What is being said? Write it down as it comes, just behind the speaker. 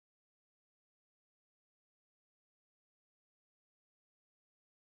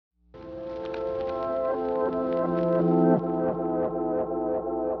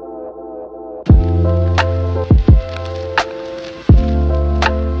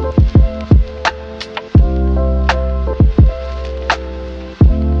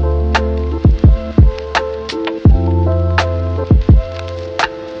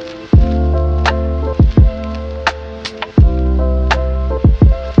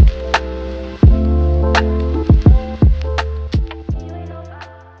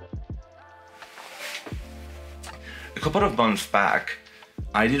months back,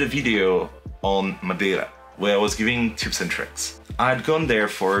 I did a video on Madeira where I was giving tips and tricks. I had gone there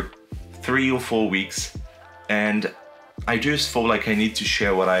for 3 or 4 weeks and I just felt like I need to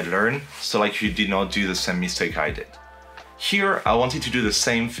share what I learned so like you did not do the same mistake I did. Here, I wanted to do the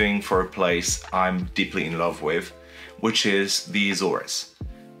same thing for a place I'm deeply in love with, which is the Azores.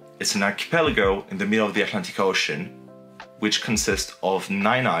 It's an archipelago in the middle of the Atlantic Ocean, which consists of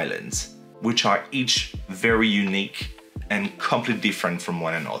 9 islands, which are each very unique and completely different from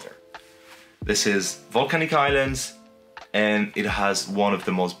one another. This is volcanic islands, and it has one of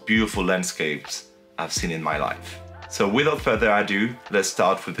the most beautiful landscapes I've seen in my life. So without further ado, let's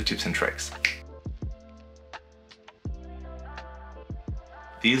start with the tips and tricks.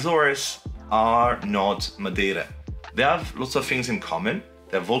 The Azores are not Madeira. They have lots of things in common.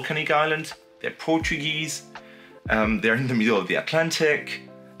 They're volcanic islands, they're Portuguese, they're in the middle of the Atlantic,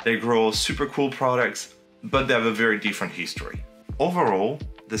 they grow super cool products, but they have a very different history. Overall,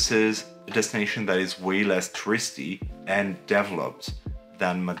 this is a destination that is way less touristy and developed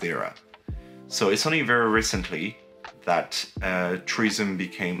than Madeira. So it's only very recently that tourism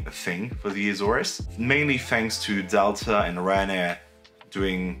became a thing for the Azores, mainly thanks to Delta and Ryanair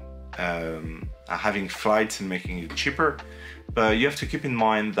doing having flights and making it cheaper. But you have to keep in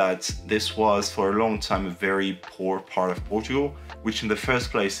mind that this was for a long time a very poor part of Portugal, which in the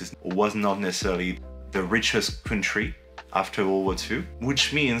first place was not necessarily the richest country after World War II,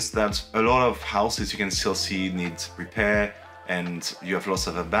 which means that a lot of houses you can still see need repair, and you have lots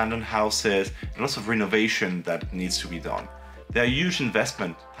of abandoned houses and lots of renovation that needs to be done. There are huge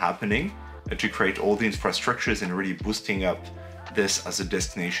investments happening to create all the infrastructures and really boosting up this as a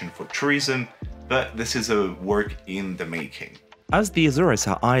destination for tourism, but this is a work in the making. As the Azores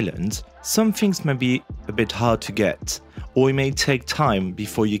are islands, some things may be a bit hard to get, or it may take time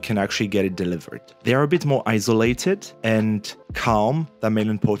before you can actually get it delivered. They are a bit more isolated and calm than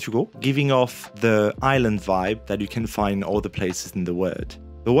mainland Portugal, giving off the island vibe that you can find in other places in the world.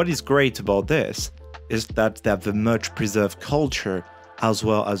 But what is great about this is that they have a much preserved culture as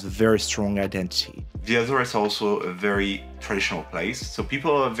well as a very strong identity. The Azores is also a very traditional place, so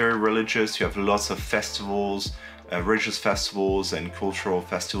people are very religious. You have lots of festivals, religious festivals and cultural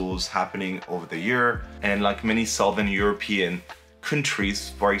festivals happening over the year. And like many Southern European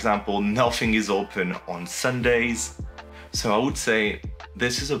countries, for example, nothing is open on Sundays. So I would say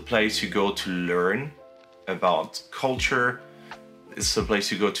this is a place you go to learn about culture. It's a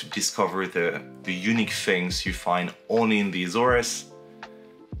place you go to discover the unique things you find only in the Azores,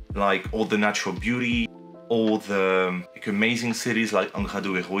 like all the natural beauty, all the amazing cities like Angra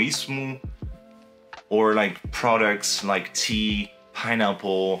do Heroísmo, or like products like tea,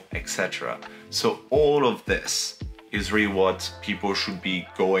 pineapple, etc. So all of this is really what people should be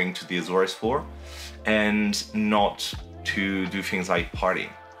going to the Azores for, and not to do things like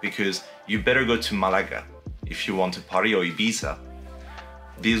partying, because you better go to Malaga if you want to party, or Ibiza.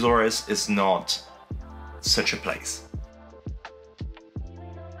 The Azores is not such a place.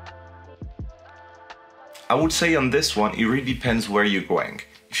 I would say on this one, it really depends where you're going.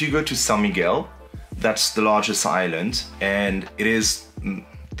 If you go to San Miguel, that's the largest island, and it is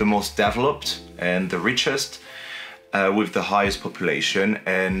the most developed and the richest, with the highest population,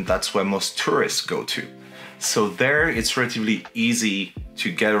 and that's where most tourists go to. So there, it's relatively easy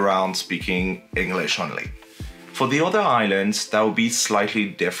to get around speaking English only. For the other islands, that will be slightly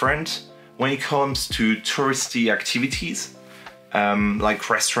different when it comes to touristy activities, like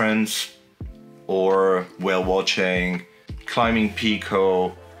restaurants, or whale watching, climbing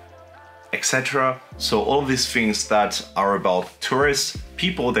Pico, etc. So all of these things that are about tourists,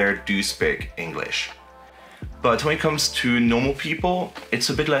 people there do speak English. But when it comes to normal people, it's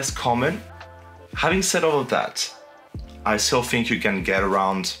a bit less common. Having said all of that, I still think you can get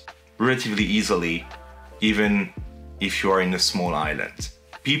around relatively easily, even if you are in a small island.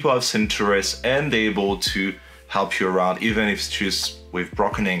 People have seen tourists and they're able to help you around, even if it's just with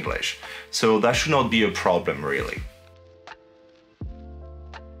broken English. So that should not be a problem, really.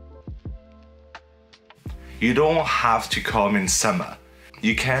 You don't have to come in summer.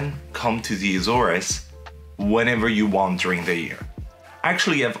 You can come to the Azores whenever you want during the year.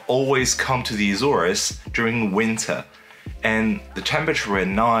 Actually, I've always come to the Azores during winter, and the temperature were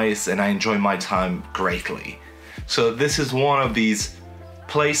nice and I enjoy my time greatly. So this is one of these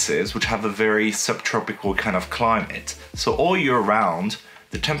places which have a very subtropical kind of climate. So all year round,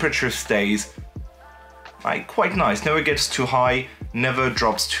 the temperature stays like quite nice, never gets too high, never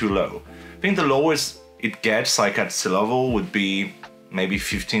drops too low. I think the lowest it gets, like at sea level, would be maybe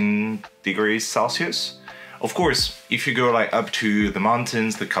 15 degrees Celsius. Of course, if you go like up to the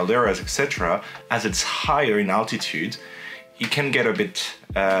mountains, the calderas, etc., as it's higher in altitude, it can get a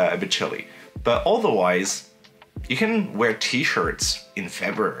bit chilly. But otherwise, you can wear t-shirts in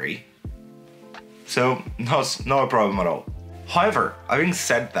February. So not a problem at all. However, having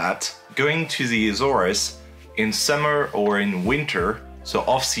said that, going to the Azores in summer or in winter, so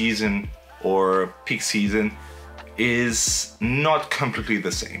off-season or peak season, is not completely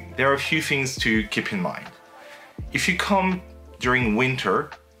the same. There are a few things to keep in mind. If you come during winter,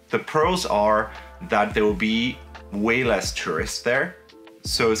 the pros are that there will be way less tourists there.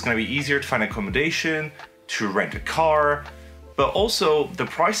 So it's going to be easier to find accommodation, to rent a car, but also the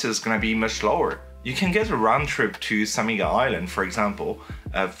price is going to be much lower. You can get a round trip to San Miguel Island, for example,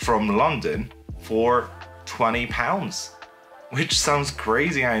 from London for £20, which sounds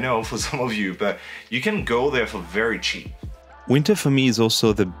crazy, I know, for some of you, but you can go there for very cheap. Winter for me is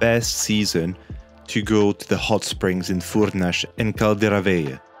also the best season to go to the hot springs in Furnas and Caldera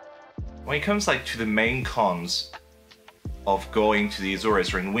Vella. When it comes to the main cons of going to the Azores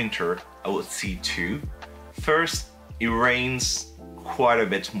during winter, I would see two. First, it rains quite a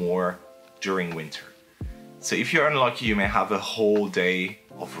bit more during winter. So if you're unlucky, you may have a whole day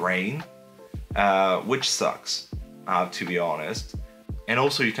of rain, which sucks, to be honest. And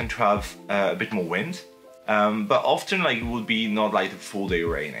also you tend to have a bit more wind, but often it would be not the full day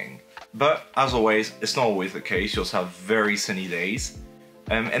raining. But as always, it's not always the case. You also have very sunny days.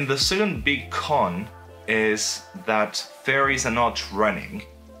 And the second big con is that ferries are not running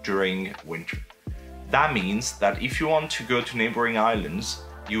during winter. That means that if you want to go to neighboring islands,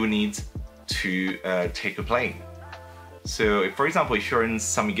 you need to take a plane. So if, for example, if you're in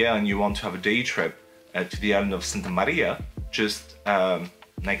San Miguel and you want to have a day trip to the island of Santa Maria, just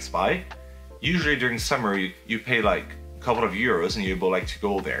next by, usually during summer you pay a couple of euros and you're able to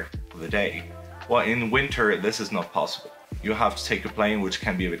go there for the day. Well, in winter this is not possible. You have to take a plane, which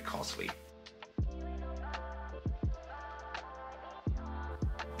can be a bit costly.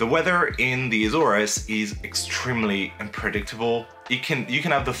 The weather in the Azores is extremely unpredictable. You can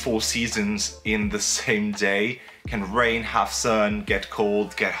have the 4 seasons in the same day. It can rain, have sun, get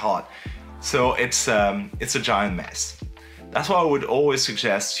cold, get hot. So it's a giant mess. That's why I would always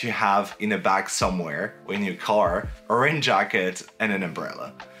suggest you have in a bag somewhere or in your car a rain jacket and an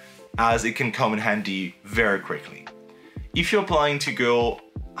umbrella, as it can come in handy very quickly. If you're planning to go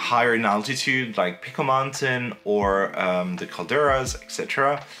higher in altitude, like Pico Mountain or the calderas,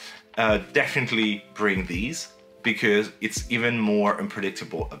 etc., definitely bring these, because it's even more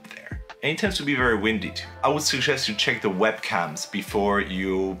unpredictable up there. And it tends to be very windy too. I would suggest you check the webcams before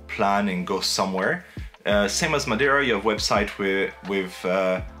you plan and go somewhere. Same as Madeira, you have website with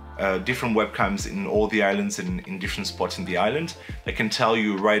different webcams in all the islands and in different spots in the island that can tell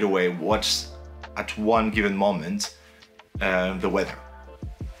you right away what's at one given moment the weather.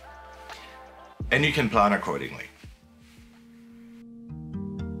 And you can plan accordingly.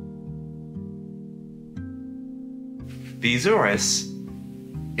 The Azores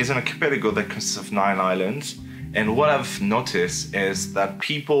is an archipelago that consists of 9 islands, and what I've noticed is that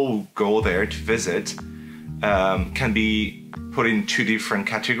people who go there to visit can be put in 2 different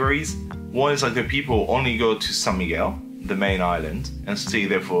categories. One is the people who only go to San Miguel, the main island, and stay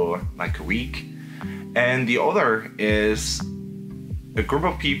there for a week. And the other is a group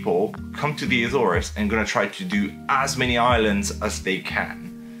of people come to the Azores and gonna try to do as many islands as they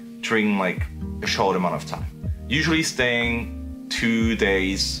can during a short amount of time. Usually staying 2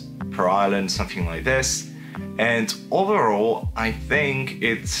 days per island, something like this. And overall, I think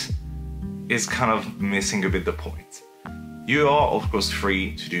it is kind of missing a bit the point. You are, of course,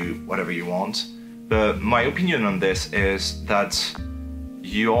 free to do whatever you want, but my opinion on this is that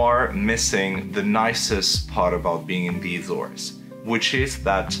you are missing the nicest part about being in the Azores, which is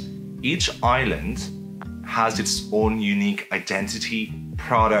that each island has its own unique identity,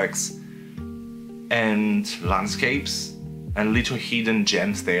 products, and landscapes, and little hidden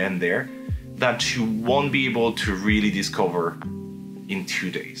gems there and there that you won't be able to really discover in 2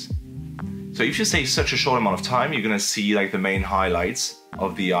 days. So if you stay such a short amount of time, you're gonna see the main highlights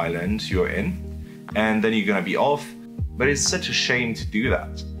of the island you're in, and then you're gonna be off. But it's such a shame to do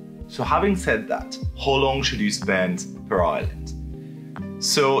that. So having said that, how long should you spend per island?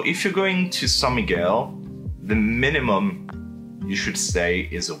 So if you're going to San Miguel, the minimum you should stay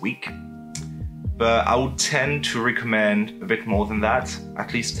is a week. But I would tend to recommend a bit more than that,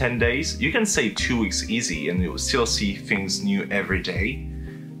 at least 10 days. You can say 2 weeks easy and you'll still see things new every day.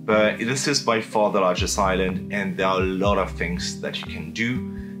 But this is by far the largest island, and there are a lot of things that you can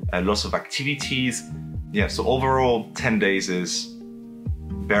do, lots of activities. Yeah, so overall 10 days is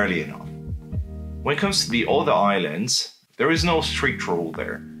barely enough. When it comes to the other islands, there is no strict rule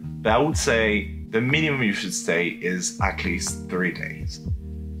there. But I would say the minimum you should stay is at least 3 days.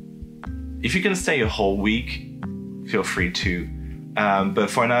 If you can stay a whole week, feel free to. But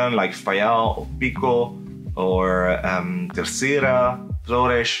for an island like Fayal or Pico or Terceira,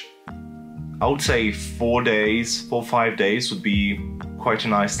 Azores, I would say 4 days, 4 or 5 days would be quite a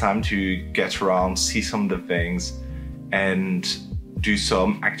nice time to get around, see some of the things, and do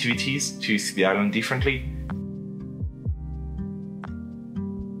some activities to see the island differently.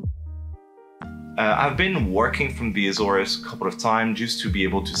 I've been working from the Azores a couple of times just to be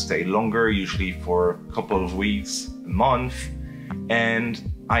able to stay longer, usually for a couple of weeks, a month,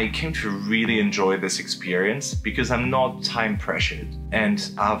 and I came to really enjoy this experience because I'm not time pressured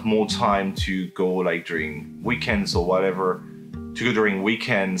and I have more time to go like during weekends or whatever, to go during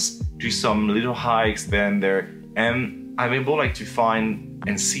weekends, do some little hikes then there, and I'm able like to find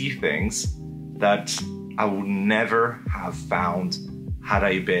and see things that I would never have found had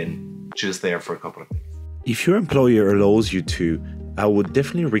I been just there for a couple of days. If your employer allows you to, I would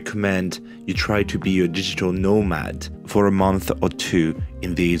definitely recommend you try to be a digital nomad for a month or 2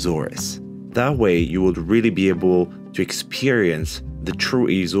 in the Azores. That way you would really be able to experience the true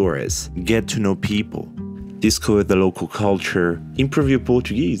Azores, get to know people, discover the local culture, improve your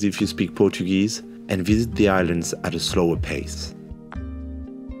Portuguese if you speak Portuguese, and visit the islands at a slower pace.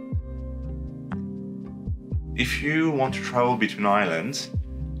 If you want to travel between islands,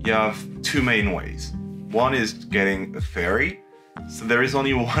 you have 2 main ways. One is getting a ferry. So there is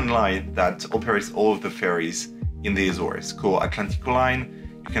only one line that operates all of the ferries in the Azores, called Atlantico Line.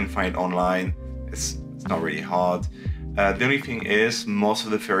 You can find online. It's not really hard. The only thing is most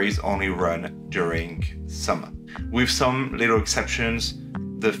of the ferries only run during summer. With some little exceptions,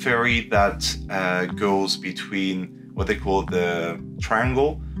 the ferry that goes between what they call the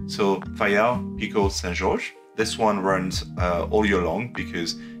triangle, so Fayal, Pico, Saint George. This one runs all year long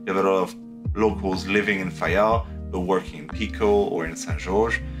because you have a lot of locals living in Fayal but working in Pico or in Saint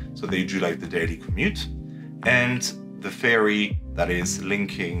George, so they do like the daily commute. And the ferry that is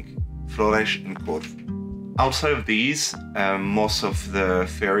linking Flores and Corfu. Outside of these, most of the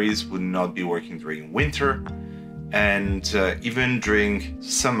ferries would not be working during winter, and even during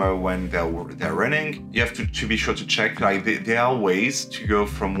summer when they're running, you have to be sure to check, like there are ways to go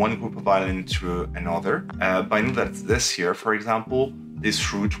from one group of islands to another. But I know that this year, for example,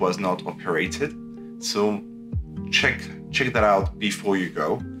 this route was not operated, so check that out before you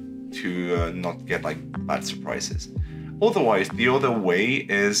go to not get like bad surprises. Otherwise, the other way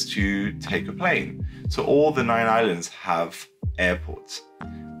is to take a plane. So all the 9 islands have airports,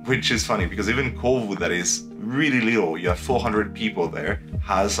 which is funny because even Corfu, that is really little, you have 400 people there,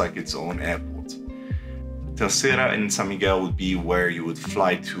 has like its own airport. Terceira and San Miguel would be where you would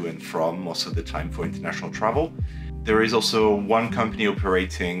fly to and from most of the time for international travel. There is also one company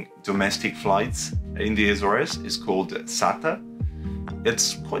operating domestic flights in the Azores. It's called SATA.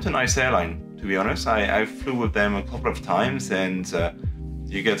 It's quite a nice airline, to be honest. I flew with them a couple of times, and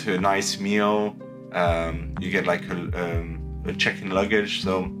you get a nice meal. You get like a check-in luggage,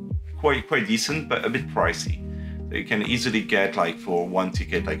 so quite decent, but a bit pricey. So you can easily get like for one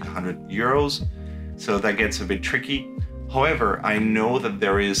ticket like 100 euros. So that gets a bit tricky. However, I know that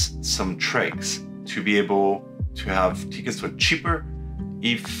there is some tricks to be able to have tickets for cheaper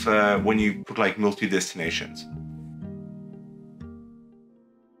if when you put like multi-destinations.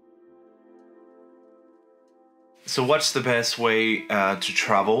 So what's the best way to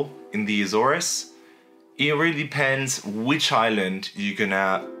travel in the Azores? It really depends which island you're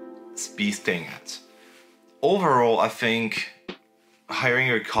gonna be staying at. Overall, I think hiring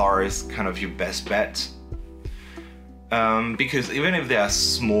a car is kind of your best bet. Because even if they are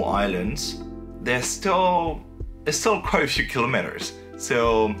small islands, it's still quite a few kilometers.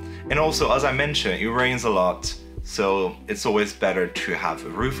 So, and also, as I mentioned, it rains a lot. So it's always better to have a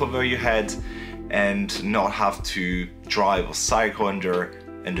roof over your head and not have to drive or cycle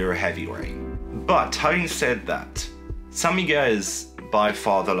under heavy rain. But having said that, San Miguel is by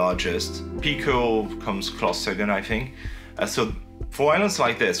far the largest. Pico comes close second, I think. So for islands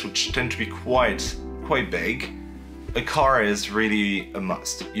like this, which tend to be quite big, a car is really a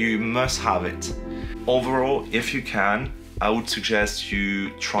must. You must have it. Overall, if you can, I would suggest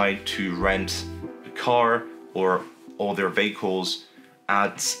you try to rent a car or other vehicles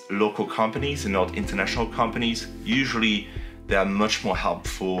at local companies and not international companies. Usually they are much more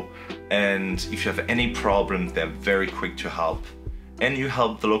helpful, and if you have any problems, they're very quick to help, and you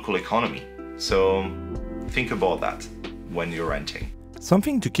help the local economy. So think about that when you're renting.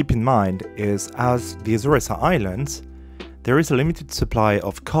 Something to keep in mind is, as the Azores are islands, there is a limited supply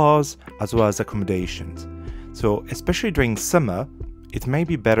of cars as well as accommodations. So especially during summer, it may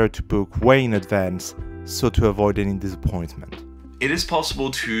be better to book way in advance so to avoid any disappointment. It is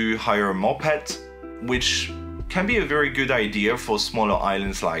possible to hire a moped, which can be a very good idea for smaller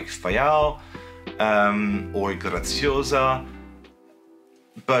islands like Faial or Graciosa.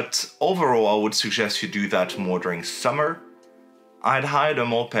 But overall, I would suggest you do that more during summer. I'd hired a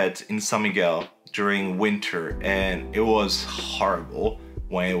moped in San Miguel during winter, and it was horrible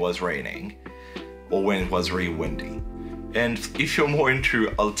when it was raining or when it was really windy. And if you're more into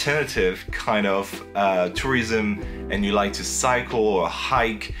alternative kind of tourism and you like to cycle or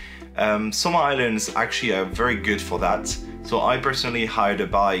hike, some islands actually are very good for that. So I personally hired a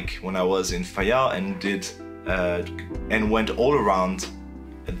bike when I was in Faial and went all around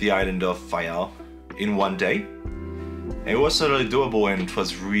the island of Faial in one day. It was totally doable and it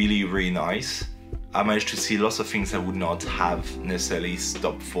was really, really nice. I managed to see lots of things I would not have necessarily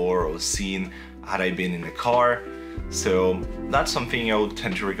stopped for or seen had I been in a car. So that's something I would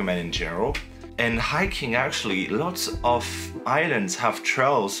tend to recommend in general. And hiking, actually, lots of islands have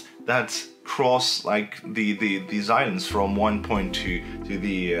trails that cross like these islands from one point to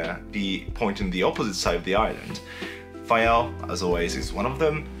the point in the opposite side of the island. Faial, as always, is one of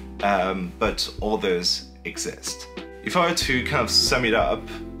them, but others exist. If I were to kind of sum it up,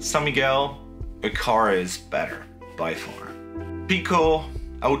 San Miguel, a car is better by far. Pico,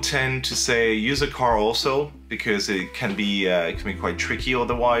 I would tend to say use a car also, because it can be quite tricky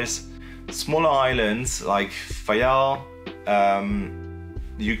otherwise. Smaller islands like Faial,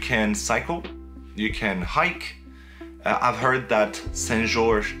 you can cycle, you can hike. I've heard that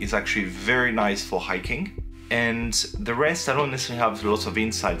Saint-Georges is actually very nice for hiking. And the rest, I don't necessarily have lots of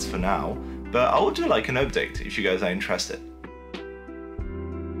insights for now, but I will do like an update if you guys are interested.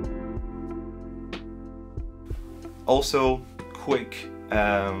 Also, quick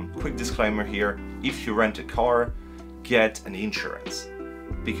disclaimer here, if you rent a car, get an insurance,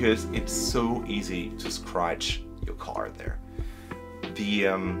 because it's so easy to scratch your car there.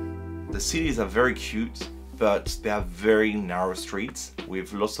 The cities are very cute, but they have very narrow streets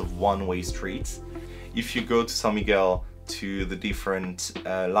with lots of one-way streets. If you go to San Miguel to the different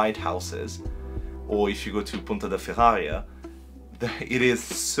lighthouses, or if you go to Punta da Ferraria, it is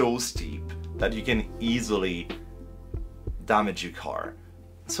so steep that you can easily damage your car.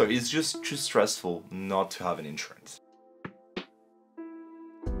 So it's just too stressful not to have an insurance.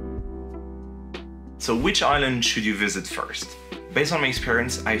 So which island should you visit first? Based on my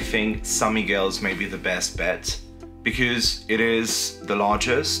experience, I think San Miguel's may be the best bet, because it is the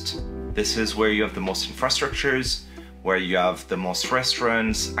largest. This is where you have the most infrastructures, where you have the most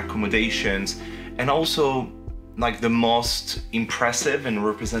restaurants, accommodations, and also like the most impressive and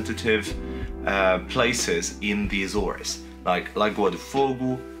representative places in the Azores, like Lagoa do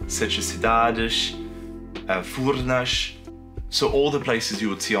Fogo, Sete Cidades, Furnas, so all the places you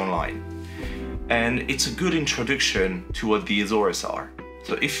would see online. And it's a good introduction to what the Azores are.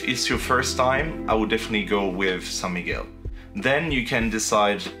 So if it's your first time, I would definitely go with San Miguel. Then you can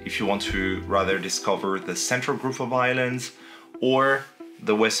decide if you want to rather discover the central group of islands or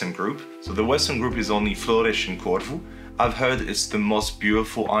the western group. So the western group is only Flores and Corfu. I've heard it's the most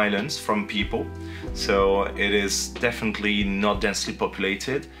beautiful islands from people, so it is definitely not densely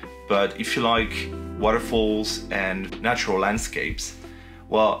populated, but if you like waterfalls and natural landscapes,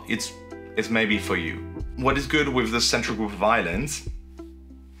 well, it's maybe for you. What is good with the central group of islands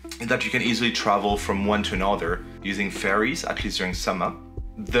is that you can easily travel from one to another using ferries, at least during summer.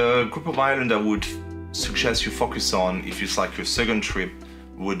 The group of islands I would suggest you focus on if it's like your second trip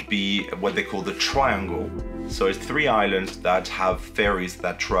would be what they call the triangle. So it's 3 islands that have ferries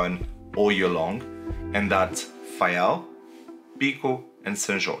that run all year long, and that's Faial, Pico, and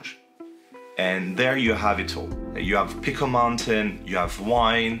Saint-Georges. And there you have it all. You have Pico Mountain, you have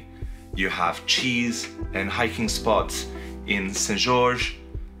wine, you have cheese and hiking spots in Saint-Georges,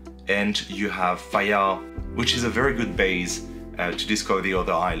 and you have Faial, which is a very good base to discover the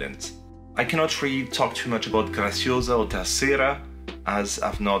other islands. I cannot really talk too much about Graciosa or Terceira, as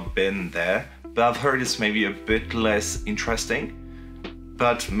I've not been there, but I've heard it's maybe a bit less interesting,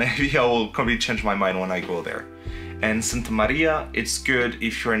 but maybe I will completely change my mind when I go there. And Santa Maria, it's good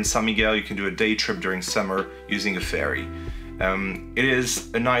if you're in San Miguel, you can do a day trip during summer using a ferry. It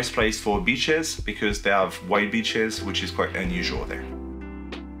is a nice place for beaches because they have white beaches, which is quite unusual there.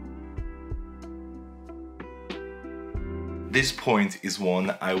 This point is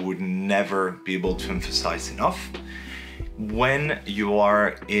one I would never be able to emphasize enough. When you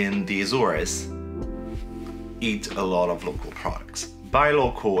are in the Azores, eat a lot of local products. Buy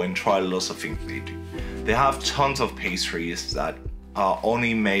local and try lots of things they do. They have tons of pastries that are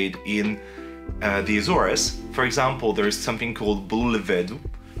only made in the Azores, for example, there is something called bolo levedo,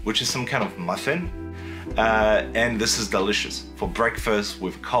 which is some kind of muffin, and this is delicious for breakfast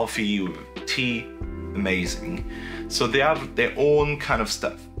with coffee, with tea, amazing. So they have their own kind of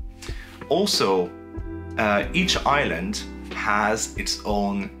stuff. Also, each island has its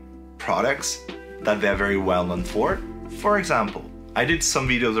own products that they're very well known for. For example, I did some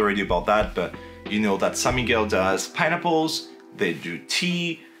videos already about that, but you know that San Miguel does pineapples, they do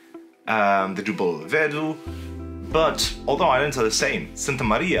tea, they do bolo levedo, but although islands are the same, Santa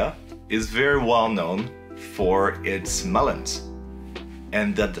Maria is very well known for its melons,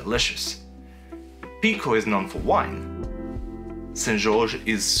 and they're delicious. Pico is known for wine. Saint George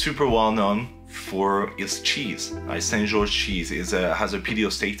is super well known for its cheese. Saint George cheese has a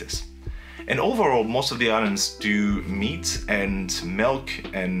PDO status. And overall, most of the islands do meat and milk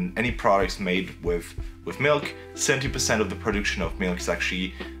and any products made with milk. 70% of the production of milk is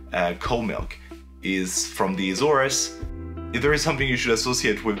actually cow milk, is from the Azores. If there is something you should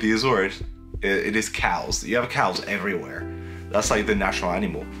associate with the Azores, it is cows. You have cows everywhere. That's like the national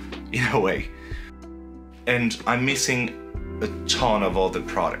animal, in a way. And I'm missing a ton of other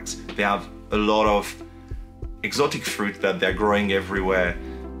products. They have a lot of exotic fruit that they're growing everywhere,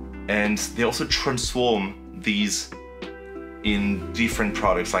 and they also transform these in different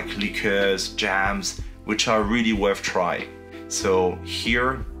products like liqueurs, jams, which are really worth trying. So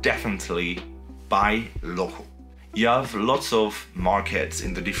here, definitely buy local. You have lots of markets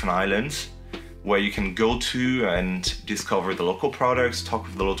in the different islands where you can go to and discover the local products, talk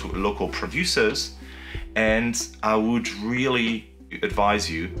with the local producers, and I would really advise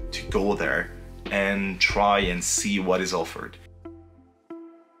you to go there and try and see what is offered.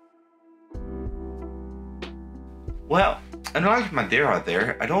 Well, unlike Madeira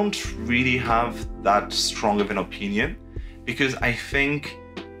there, I don't really have that strong of an opinion, because I think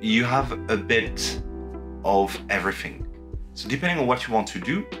you have a bit of everything. So depending on what you want to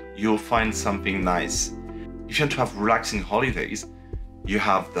do, you'll find something nice. If you want to have relaxing holidays, you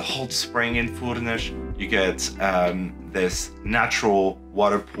have the hot spring in Furnas, you get this natural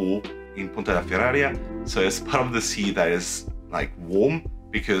water pool in Ponta da Ferraria. So it's part of the sea that is like warm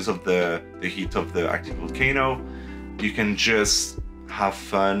because of the heat of the active volcano. You can just have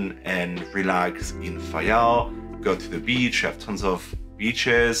fun and relax in Fayal, go to the beach, you have tons of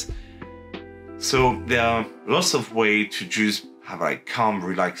beaches. So there are lots of ways to just have like calm,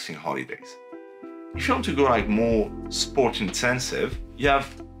 relaxing holidays. If you want to go like more sport intensive, you have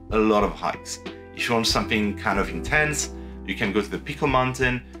a lot of hikes. If you want something kind of intense, you can go to the Pico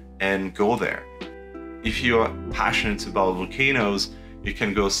Mountain and go there. If you're passionate about volcanoes, you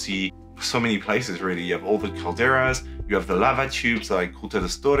can go see so many places really. You have all the calderas, you have the lava tubes like Gruta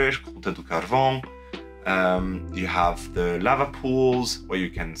das Torres, Gruta do Carvão, you have the lava pools where you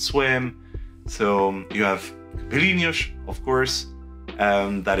can swim. So you have Capelinhos, of course,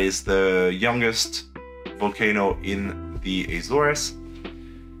 that is the youngest volcano in the Azores.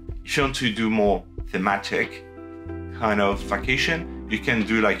 If you want to do more thematic kind of vacation, you can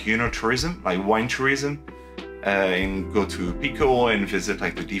do like tourism, like wine tourism, and go to Pico and visit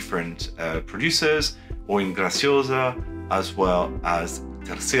like the different producers, or in Graciosa, as well as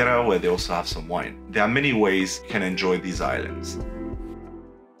Terceira, where they also have some wine. There are many ways you can enjoy these islands.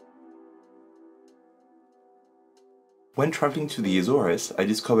 When traveling to the Azores, I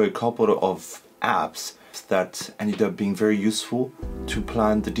discovered a couple of apps that ended up being very useful to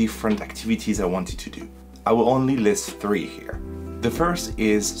plan the different activities I wanted to do. I will only list 3 here. The first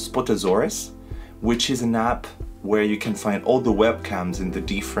is Spot Azores, which is an app where you can find all the webcams in the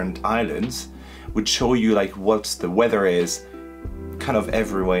different islands, which show you like what the weather is kind of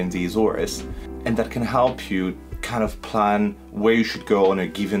everywhere in the Azores, and that can help you kind of plan where you should go on a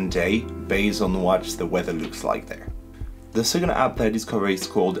given day based on what the weather looks like there. The second app that I discovered is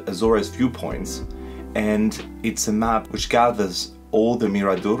called Azores Viewpoints, and it's a map which gathers all the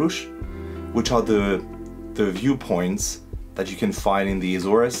miradouros, which are the viewpoints that you can find in the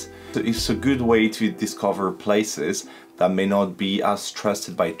Azores. So it's a good way to discover places that may not be as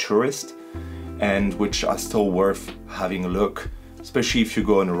trusted by tourists and which are still worth having a look, especially if you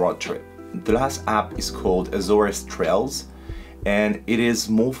go on a road trip. The last app is called Azores Trails, and it is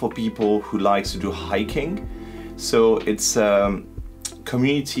more for people who like to do hiking. So it's a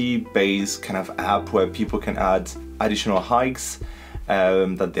community-based kind of app where people can add additional hikes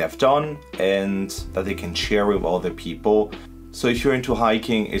that they have done and that they can share with other people. So if you're into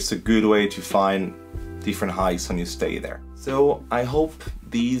hiking, it's a good way to find different hikes when you stay there. So I hope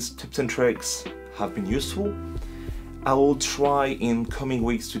these tips and tricks have been useful. I will try in coming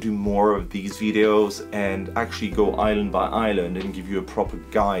weeks to do more of these videos and actually go island by island and give you a proper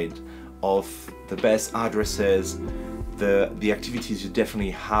guide of the best addresses, the activities you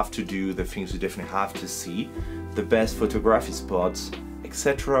definitely have to do, the things you definitely have to see, the best photography spots,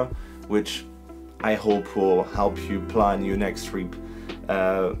 etc., which I hope will help you plan your next trip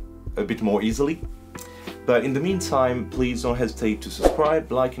a bit more easily. But in the meantime, please don't hesitate to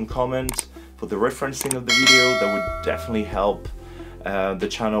subscribe, like and comment for the referencing of the video. That would definitely help the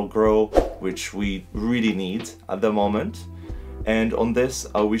channel grow, which we really need at the moment. And on this,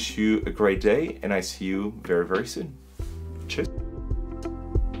 I wish you a great day, and I see you very, very soon. Cheers.